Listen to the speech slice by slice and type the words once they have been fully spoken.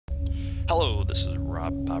Hello, this is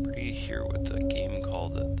Rob Poverty here with a game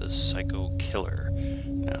called The Psycho Killer.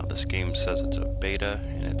 Now, this game says it's a beta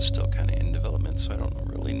and it's still kind of in development, so I don't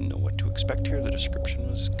really know what to expect here. The description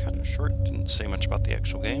was kind of short, didn't say much about the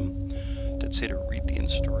actual game. Did say to read the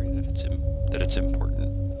in-story that it's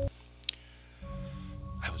important.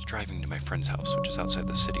 I was driving to my friend's house, which is outside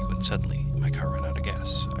the city, when suddenly my car ran out of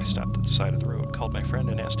gas. I stopped at the side of the road, called my friend,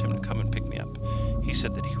 and asked him to come and pick me up. He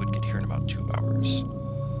said that he would get here in about 2 hours.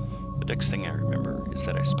 The next thing I remember is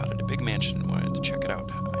that I spotted a big mansion and wanted to check it out.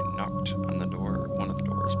 I knocked on the door, one of the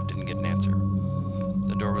doors, but didn't get an answer.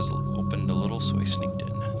 The door was opened a little, so I sneaked in.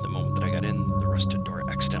 The moment that I got in, the rusted door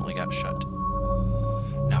accidentally got shut.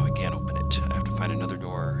 Now I can't open it. I have to find another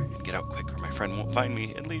door and get out quick, or my friend won't find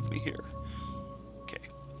me and leave me here. Okay.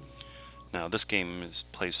 Now this game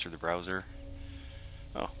plays through the browser.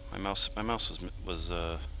 Oh, my mouse was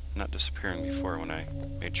not disappearing before when I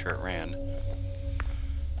made sure it ran.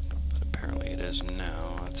 Apparently it is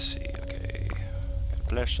now. Let's see. Okay. Got a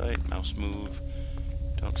flashlight, mouse move.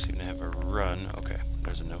 Don't seem to have a run. Okay.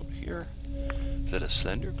 There's a note here. Is that a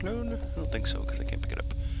Slender clone? I don't think so because I can't pick it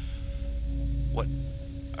up. What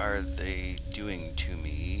are they doing to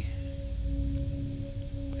me?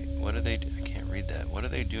 Wait, what are they I can't read that. What are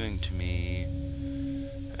they doing to me?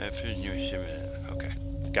 Okay.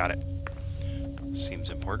 Got it.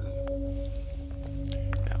 Seems important.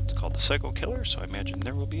 It's called the Psycho Killer, so I imagine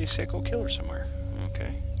there will be a Psycho Killer somewhere.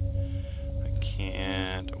 Okay. I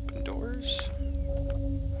can't open doors.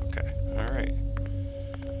 Okay, alright.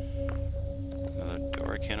 Another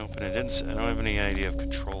door I can't open. I don't have any idea of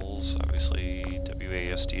controls. Obviously,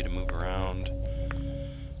 WASD to move around.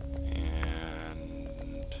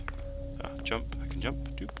 And... jump. I can jump.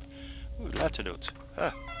 Doop. Ooh, lots of notes.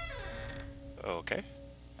 Ah. Okay.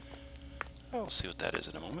 I'll see what that is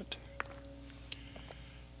in a moment.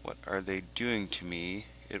 What are they doing to me?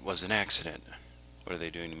 It was an accident. What are they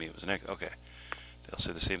doing to me? It was an accident. Okay. They'll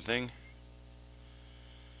say the same thing.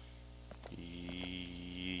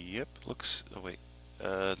 Yep. Looks... Oh, wait.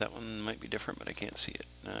 That one might be different, but I can't see it.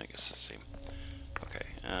 No, I guess it's the same. Okay.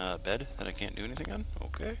 Bed that I can't do anything on?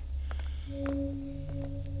 Okay.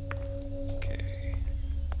 Okay.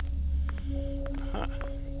 Uh-huh.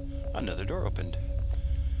 Another door opened.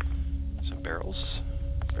 Some barrels.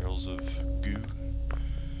 Barrels of goo.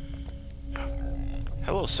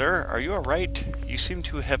 Hello, sir. Are you alright? You seem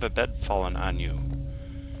to have a bed fallen on you.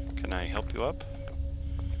 Can I help you up?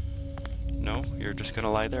 No? You're just gonna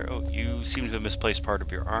lie there? Oh, you seem to have misplaced part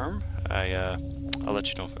of your arm. I'll let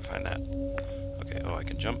you know if I find that. Okay, oh, I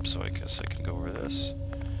can jump, so I guess I can go over this.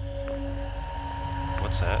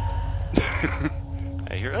 What's that?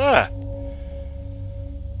 I hear... Ah!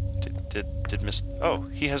 Oh,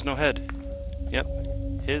 he has no head. Yep.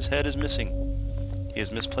 His head is missing. He has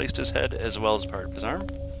misplaced his head as well as part of his arm.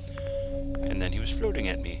 And then he was floating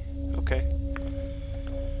at me. Okay.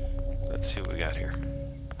 Let's see what we got here.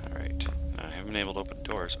 Alright. I haven't been able to open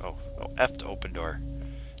doors. Oh, F to open door.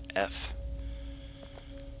 F.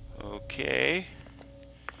 Okay.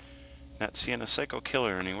 Not seeing a Psycho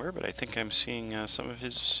Killer anywhere, but I think I'm seeing some of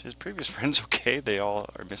his previous friends. Okay, they all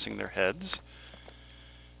are missing their heads.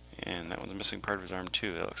 And that one's missing part of his arm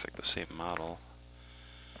too. That looks like the same model.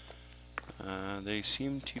 They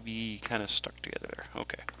seem to be kind of stuck together there.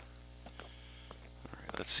 Okay.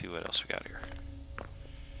 Alright, let's see what else we got here.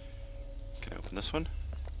 Can I open this one?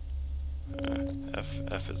 F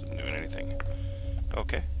isn't doing anything.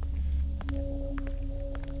 Okay.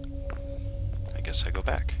 I guess I go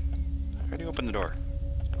back. I already opened the door.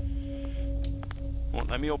 Won't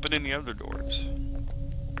let me open any other doors.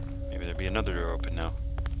 Maybe there'll be another door open now.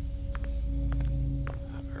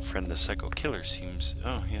 Friend the Psycho Killer seems...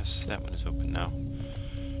 Oh, yes, that one is open now.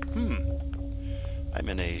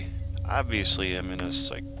 Obviously I'm in a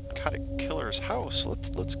psychotic killer's house.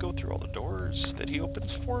 Let's go through all the doors that he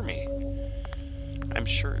opens for me. I'm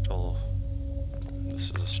sure it'll... This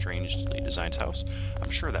is a strangely designed house. I'm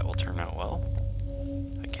sure that will turn out well.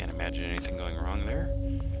 I can't imagine anything going wrong there.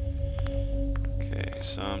 Okay,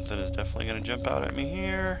 something is definitely going to jump out at me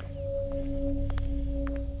here.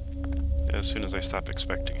 As soon as I stop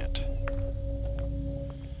expecting it.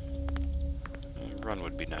 Run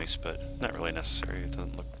would be nice, but not really necessary. It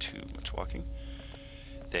doesn't look too much walking.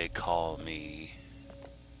 They call me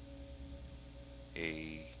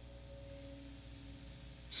a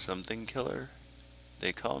something killer.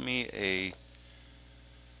 They call me a...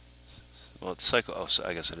 Well, it's Psycho. Oh, so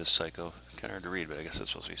I guess it is Psycho. Kind of hard to read, but I guess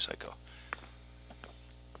it's supposed to be Psycho.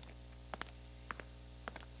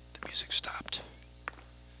 The music stopped.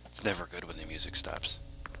 It's never good when the music stops.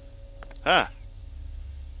 Ah!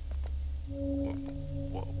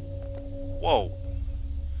 Whoa.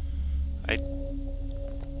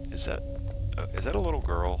 is that a little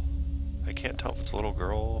girl? I can't tell if it's a little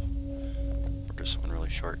girl or just someone really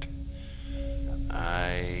short.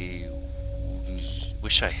 I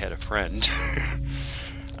wish I had a friend.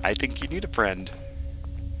 I think you need a friend.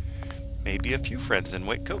 Maybe a few friends in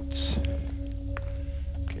white coats.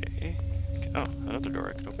 Okay. Oh, another door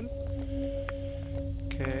I can open.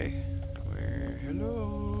 Okay.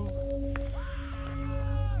 Hello?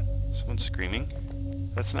 Someone's screaming.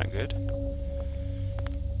 That's not good.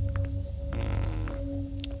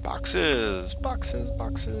 Boxes! Boxes!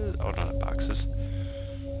 Boxes! Oh, no, not boxes.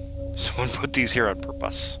 Someone put these here on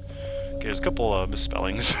purpose. Okay, there's a couple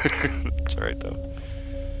misspellings. It's alright, though.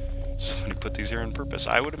 Somebody put these here on purpose.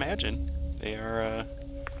 I would imagine they are,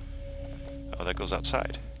 Oh, that goes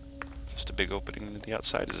outside. Just a big opening to the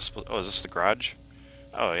outside. Is this... Oh, is this the garage?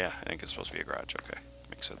 Oh, yeah. I think it's supposed to be a garage. Okay.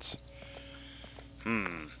 Makes sense.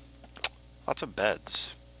 Lots of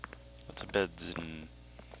beds. Lots of beds and...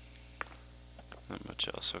 not much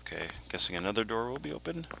else. Okay. Guessing another door will be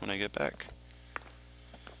open when I get back.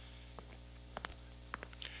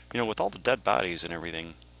 You know, with all the dead bodies and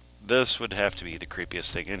everything, this would have to be the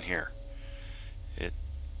creepiest thing in here. I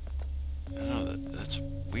don't know, that's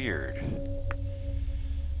weird.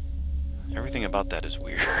 Everything about that is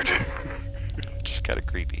weird. Just kind of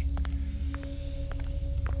creepy.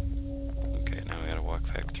 Okay, now we gotta walk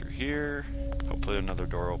back through here. Hopefully another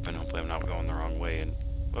door open. Hopefully I'm not going the wrong way and...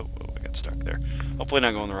 Oh, I got stuck there. Hopefully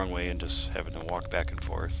not going the wrong way and just having to walk back and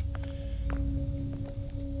forth.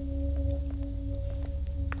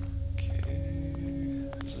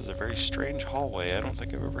 This is a very strange hallway. I don't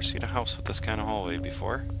think I've ever seen a house with this kind of hallway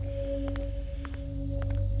before.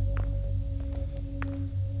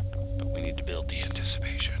 But we need to build the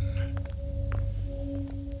anticipation.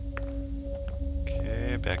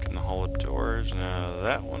 Okay, back in the hall of doors. Now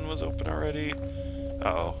that one was open already.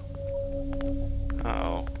 Uh-oh.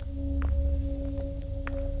 Uh-oh.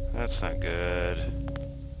 That's not good.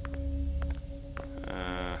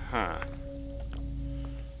 Uh-huh.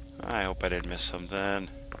 I hope I didn't miss something.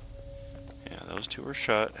 Yeah, those two were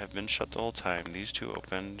shut. Have been shut the whole time. These two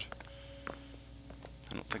opened. I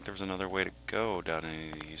don't think there was another way to go down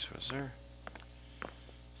any of these, was there?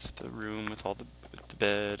 It's the room with all the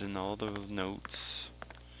bed and all the notes.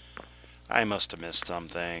 I must have missed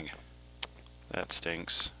something. That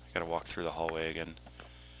stinks. I gotta walk through the hallway again.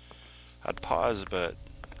 I'd pause, but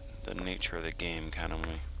the nature of the game kind of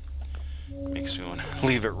makes me want to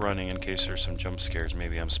leave it running in case there's some jump scares.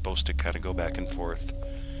 Maybe I'm supposed to kind of go back and forth.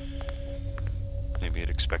 Maybe it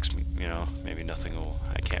expects me, you know, maybe nothing will...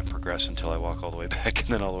 I can't progress until I walk all the way back and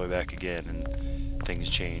then all the way back again, and things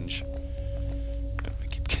change.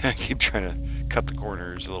 I keep trying to cut the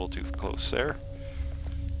corners a little too close there.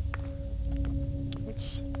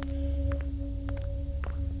 This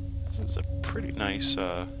is a pretty nice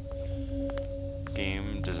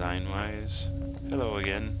game design-wise. Hello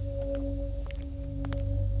again.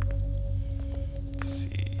 Let's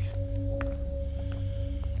see.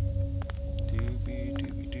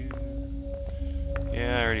 Doobie-doobie-doo.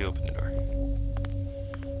 Yeah, I already opened the door. I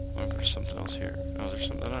wonder if there's something else here. Oh, is there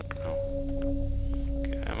something on? No.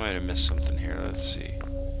 Okay, I might have missed something here. Let's see.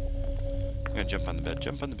 I'm gonna jump on the bed.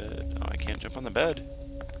 Jump on the bed. Oh, I can't jump on the bed.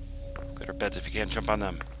 Good are beds if you can't jump on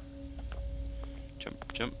them.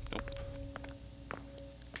 Jump, jump. Nope.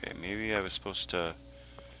 Okay, maybe I was supposed to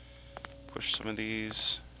push some of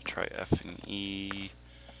these. Try F and E.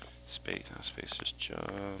 Space. No, space just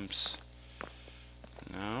jumps.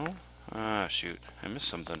 No? Ah, shoot. I missed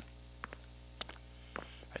something.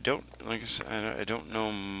 Like I said, I don't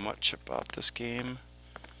know much about this game.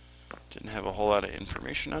 Didn't have a whole lot of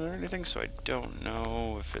information on it or anything, so I don't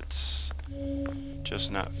know if it's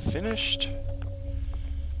just not finished.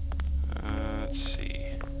 Let's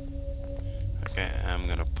see. Okay, I'm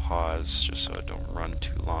gonna pause just so I don't run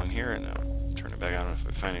too long here, and I'll turn it back on if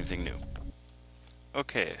I find anything new.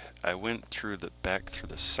 Okay, I went back through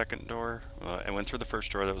the second door. I went through the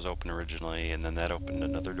first door that was open originally, and then that opened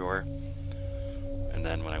another door. And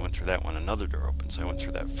then when I went through that one, another door opened. So I went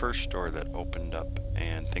through that first door that opened up,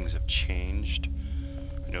 and things have changed.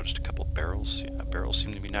 I noticed a couple barrels. Yeah, barrels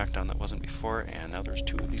seemed to be knocked down that wasn't before, and now there's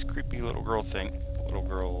two of these creepy little girl statue,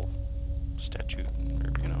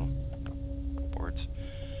 or, you know, boards.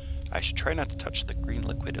 I should try not to touch the green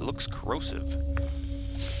liquid. It looks corrosive.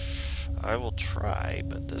 I will try,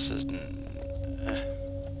 but this is...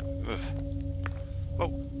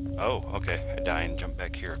 Whoa. Oh, okay. I die and jump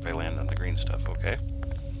back here if I land on the green stuff, okay.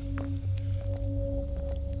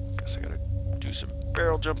 Guess I gotta do some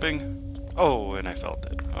barrel jumping. Oh, and I felt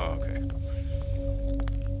it. Oh, okay.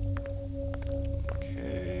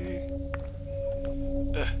 Okay.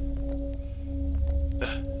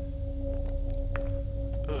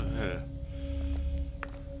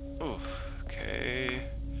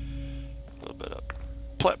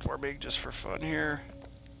 farming just for fun here.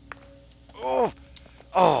 Oh!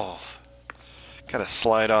 Oh! Gotta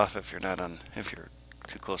slide off if you're not on, if you're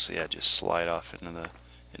too close to the edge, just slide off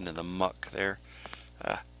into the muck there.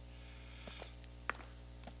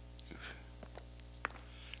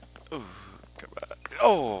 Ooh, come on.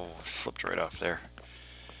 Oh, slipped right off there.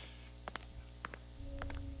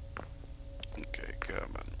 Okay,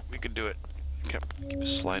 come on. We can do it. Keep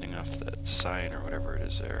sliding off that sign or whatever it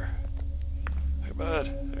is there. Come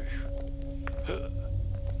on.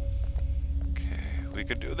 Okay, we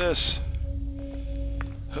can do this.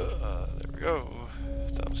 There we go.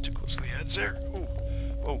 Thought I was too close to the edge there.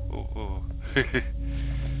 Oh.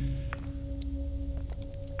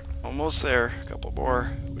 Almost there. A couple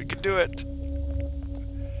more. We can do it.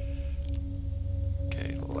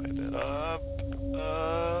 Okay, line that up.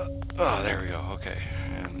 Oh, there we go. Okay,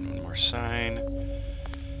 and one more sign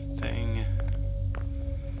thing.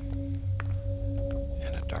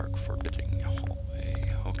 And a dark, forbidding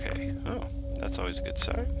hallway. Okay. Oh, that's always a good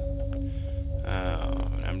sign.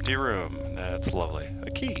 An empty room. That's lovely.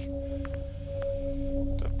 A key.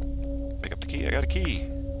 Pick up the key. I got a key.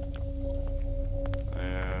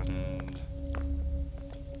 And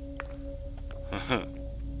oh,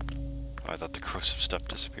 I thought the corrosive stuff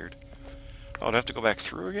disappeared. Oh, I'd have to go back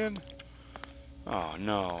through again? Oh,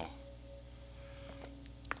 no.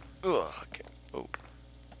 Ugh. Okay. Oh.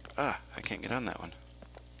 Ah, I can't get on that one.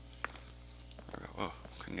 There we go. Oh,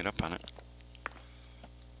 couldn't get up on it.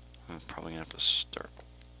 I'm probably going to have to start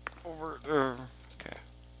over there. Okay.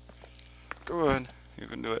 Go on. You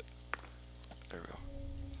can do it. There we go.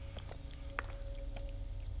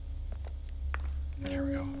 There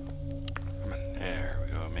we go. Come on. There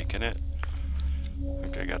we go. Making it.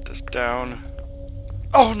 Okay, I got this down.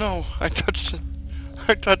 Oh no! I touched it.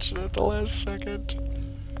 I touched it at the last second.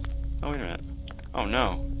 Oh, wait a minute. Oh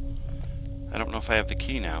no. I don't know if I have the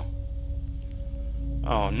key now.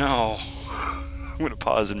 Oh no. I'm going to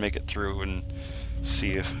pause and make it through and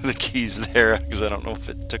see if the key's there, because I don't know if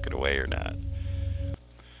it took it away or not.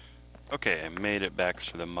 Okay, I made it back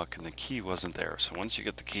through the muck and the key wasn't there. So once you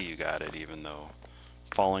get the key, you got it, even though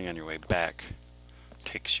falling on your way back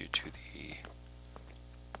takes you to the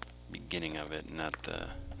beginning of it, not the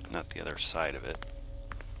other side of it.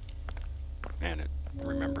 And it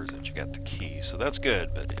remembers that you got the key, so that's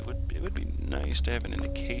good. But it would be nice to have an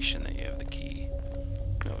indication that you have the key.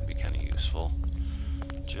 That would be kind of useful,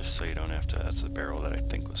 just so you don't have to. That's the barrel that I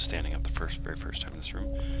think was standing up the very first time in this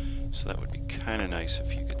room. So that would be kind of nice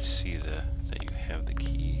if you could see that you have the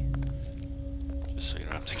key, just so you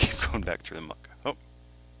don't have to keep going back through the muck. Oh,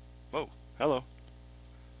 whoa, hello.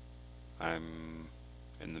 I'm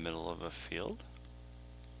in the middle of a field,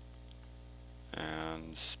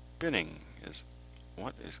 and spinning is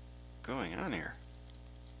what is going on here.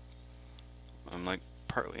 I'm like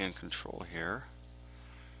partly in control here.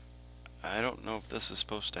 I don't know if this is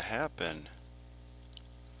supposed to happen.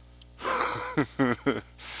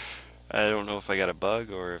 I don't know if I got a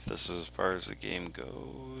bug or if this is as far as the game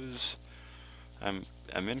goes. I'm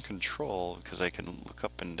in control because I can look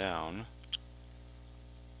up and down.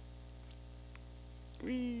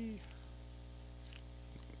 Whee!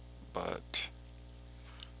 But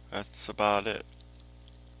that's about it.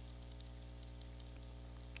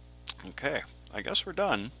 Okay, I guess we're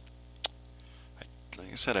done.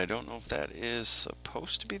 Like I said, I don't know if that is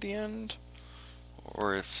supposed to be the end,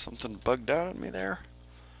 or if something bugged out on me there.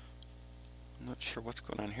 I'm not sure what's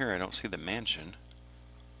going on here. I don't see the mansion.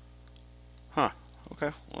 Huh. Okay,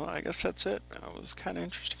 well, I guess that's it. It was kind of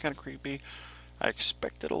interesting, kind of creepy. I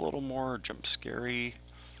expected a little more jump scary,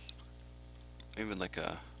 maybe like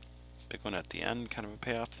a big one at the end, kind of a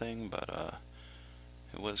payoff thing, but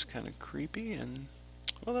it was kind of creepy, and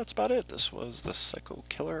well, that's about it. This was the Psycho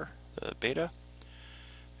Killer, the beta.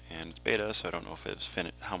 And it's beta, so I don't know if it was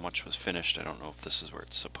how much was finished. I don't know if this is where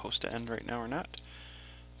it's supposed to end right now or not.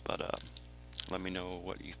 But let me know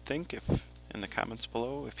what you think in the comments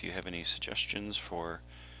below. If you have any suggestions for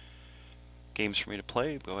games for me to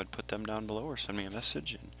play, go ahead and put them down below or send me a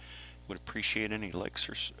message. And would appreciate any likes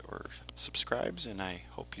or subscribes. And I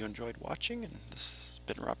hope you enjoyed watching. And this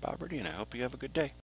has been Rob Boberty, and I hope you have a good day.